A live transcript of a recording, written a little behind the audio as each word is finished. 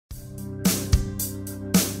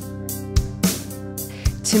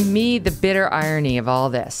To me, the bitter irony of all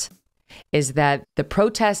this is that the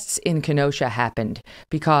protests in Kenosha happened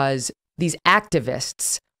because these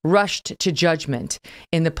activists rushed to judgment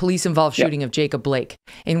in the police-involved shooting of Jacob Blake,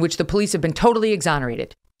 in which the police have been totally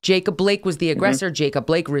exonerated. Jacob Blake was the aggressor. Jacob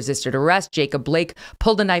Blake resisted arrest. Jacob Blake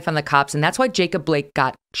pulled a knife on the cops, and that's why Jacob Blake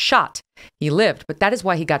got shot. He lived, but that is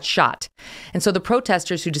why he got shot. And so the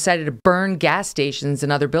protesters who decided to burn gas stations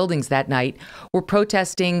and other buildings that night were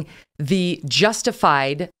protesting the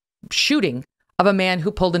justified shooting of a man who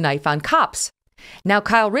pulled a knife on cops. Now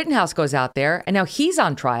Kyle Rittenhouse goes out there, and now he's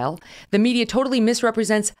on trial. The media totally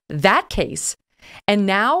misrepresents that case. And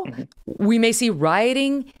now we may see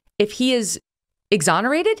rioting if he is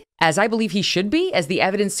exonerated, as I believe he should be, as the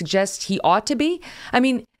evidence suggests he ought to be. I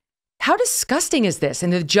mean, how disgusting is this?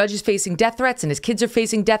 And the judge is facing death threats, and his kids are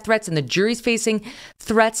facing death threats, and the jury's facing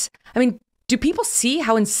threats. I mean, do people see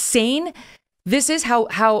how insane this is?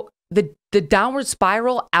 How the downward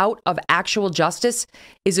spiral out of actual justice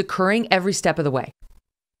is occurring every step of the way?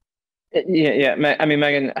 Yeah. I mean,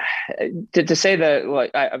 Megyn, to say that,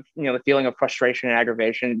 like, the feeling of frustration and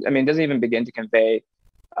aggravation, I mean, doesn't even begin to convey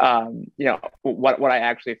what I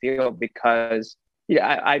actually feel, because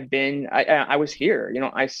I was here,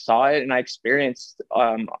 I saw it and I experienced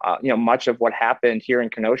much of what happened here in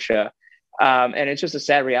Kenosha, and it's just a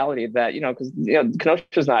sad reality that because Kenosha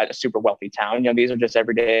is not a super wealthy town. These are just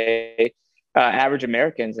everyday average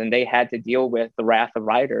Americans, and they had to deal with the wrath of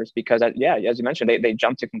rioters because as you mentioned, they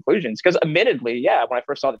jumped to conclusions. Because admittedly, when I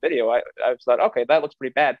first saw the video, I thought, okay, that looks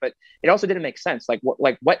pretty bad, but it also didn't make sense.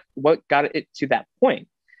 What got it to that point?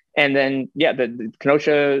 And then, the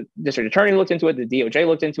Kenosha district attorney looked into it, the DOJ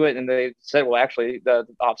looked into it, and they said, well, actually, the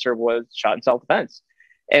officer was shot in self-defense.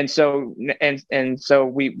 And so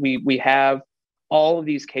we have all of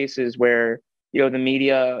these cases where, the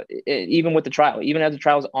media, even with the trial, even as the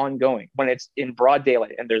trial is ongoing, when it's in broad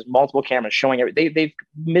daylight and there's multiple cameras showing everything, they've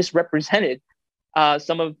misrepresented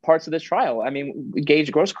some of parts of this trial. I mean,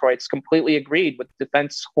 Gage Grosskreutz completely agreed with the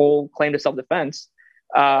defense whole claim to self-defense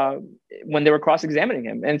when they were cross-examining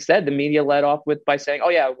him. And instead, the media led off by saying, oh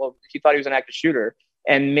yeah, well, he thought he was an active shooter,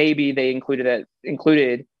 and maybe they included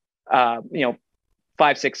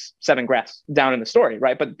 5, 6, 7 graphs down in the story,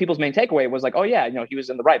 right? But people's main takeaway was like, oh yeah, he was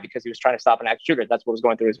in the right because he was trying to stop an active shooter. That's what was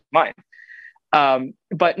going through his mind.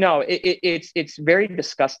 But no, it's very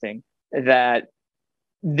disgusting that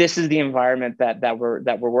this is the environment that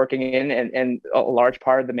we're working in, and a large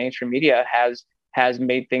part of the mainstream media has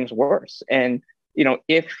made things worse. And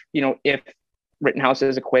if Rittenhouse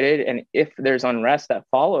is acquitted, and if there's unrest that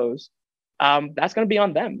follows, that's going to be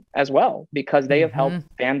on them as well, because they have helped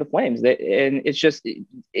fan the flames. And it's just,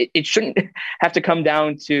 it shouldn't have to come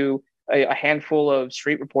down to a handful of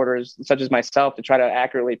street reporters such as myself to try to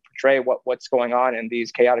accurately portray what's going on in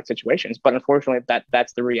these chaotic situations. But unfortunately,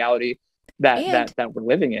 that's the reality that we're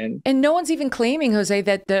living in. And no one's even claiming, Jose,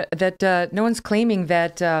 that no one's claiming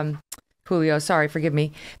that Julio, sorry, forgive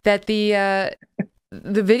me, that the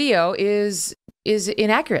video is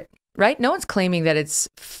inaccurate, right? No one's claiming that it's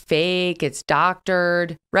fake, it's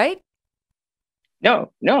doctored, right? No,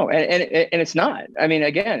 and it's not. I mean,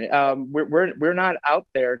 again, we're not out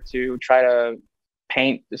there to try to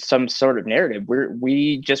paint some sort of narrative.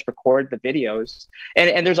 We just record the videos,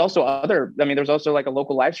 and there's also there's also like a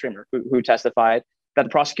local live streamer who testified that the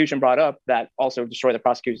prosecution brought up that also destroyed the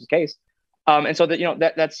prosecution's case. And so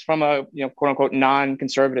that's from a quote unquote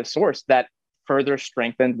non-conservative source that further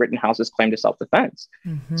strengthened Rittenhouse's claim to self-defense.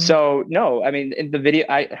 So no, I mean, in the video,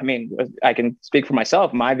 I can speak for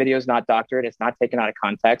myself. My video is not doctored. It's not taken out of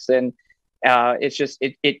context. And it's just,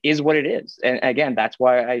 it is what it is. And again, that's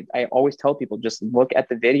why I always tell people, just look at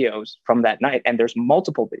the videos from that night. And there's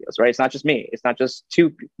multiple videos, right? It's not just me. It's not just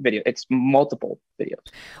 2 videos. It's multiple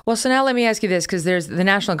videos. Well, so now let me ask you this, because the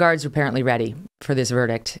National Guard's apparently ready for this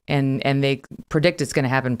verdict, and they predict it's going to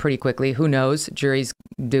happen pretty quickly. Who knows? Juries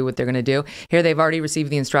do what they're going to do. Here, they've already received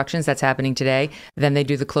the instructions. That's happening today. Then they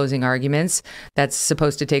do the closing arguments. That's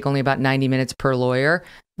supposed to take only about 90 minutes per lawyer.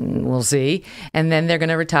 We'll see. And then they're going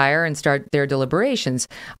to retire and start their deliberations.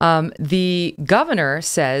 The governor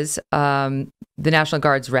says the National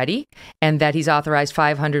Guard's ready, and that he's authorized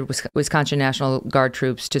 500 Wisconsin National Guard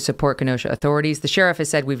troops to support Kenosha authorities. The sheriff has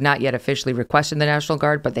said we've not yet officially requested the National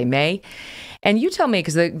Guard, but they may. And you tell me,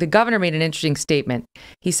 because the governor made an interesting statement.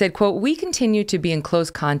 He said, quote, "We continue to be in close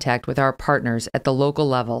contact with our partners at the local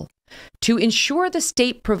level to ensure the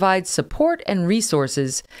state provides support and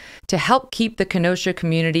resources to help keep the Kenosha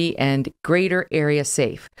community and greater area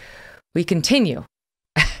safe. We continue."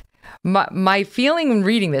 My feeling when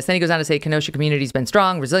reading this, then he goes on to say, Kenosha community has been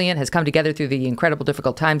strong, resilient, has come together through the incredible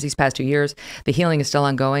difficult times these past 2 years. The healing is still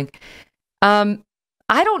ongoing. I'm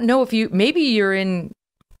I don't know if maybe you're in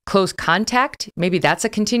close contact. Maybe that's a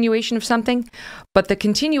continuation of something. But the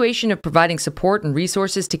continuation of providing support and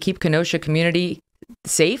resources to keep Kenosha community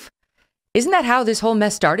safe, isn't that how this whole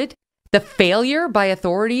mess started? The failure by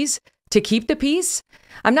authorities to keep the peace?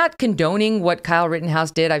 I'm not condoning what Kyle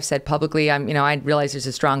Rittenhouse did. I've said publicly, I realize there's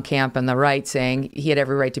a strong camp on the right saying he had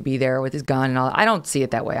every right to be there with his gun and all. I don't see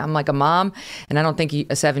it that way. I'm like a mom, and I don't think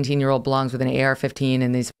a 17-year-old belongs with an AR-15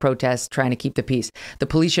 in these protests trying to keep the peace. The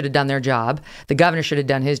police should have done their job. The governor should have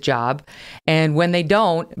done his job. And when they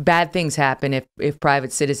don't, bad things happen if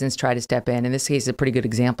private citizens try to step in. And this case is a pretty good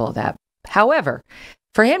example of that. However,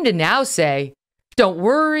 for him to now say, don't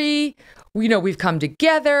worry, we've come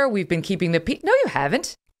together, we've been keeping the peace. No, you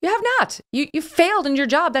haven't. You have not. You failed in your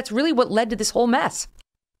job. That's really what led to this whole mess.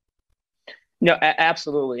 No,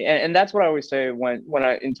 absolutely. And that's what I always say when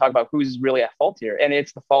I talk about who's really at fault here. And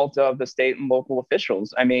it's the fault of the state and local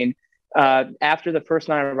officials. I mean, after the first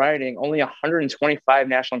night of rioting, only 125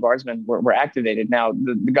 National Guardsmen were activated. Now,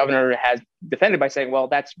 the governor has defended by saying, well,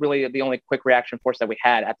 that's really the only quick reaction force that we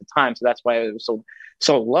had at the time. So that's why it was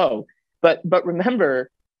so low. But remember,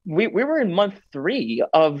 we were in month 3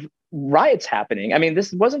 of riots happening. I mean,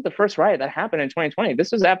 this wasn't the first riot that happened in 2020.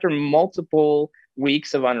 This was after multiple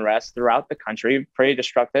weeks of unrest throughout the country, pretty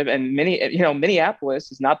destructive. And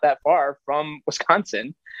Minneapolis is not that far from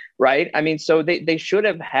Wisconsin, right? I mean, so they should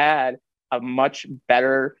have had a much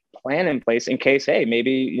better plan in place in case, hey,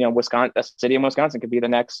 maybe, Wisconsin, the city of Wisconsin could be the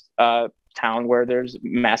next town where there's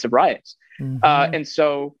massive riots. Mm-hmm. And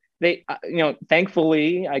so they,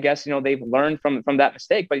 thankfully, I guess, they've learned from that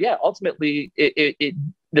mistake. But yeah, ultimately,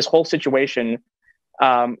 this whole situation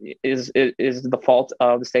is the fault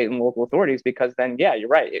of the state and local authorities, because then, yeah, you're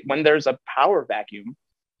right. When there's a power vacuum,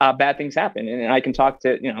 bad things happen. And I can talk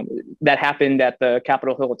to, that happened at the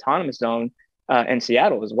Capitol Hill Autonomous Zone in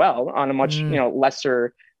Seattle as well, on a much,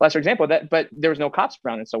 lesser example. But there was no cops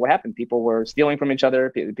around. And so what happened? People were stealing from each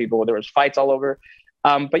other. There was fights all over.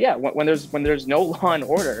 But yeah, when there's no law and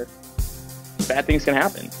order, bad things can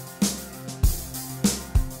happen.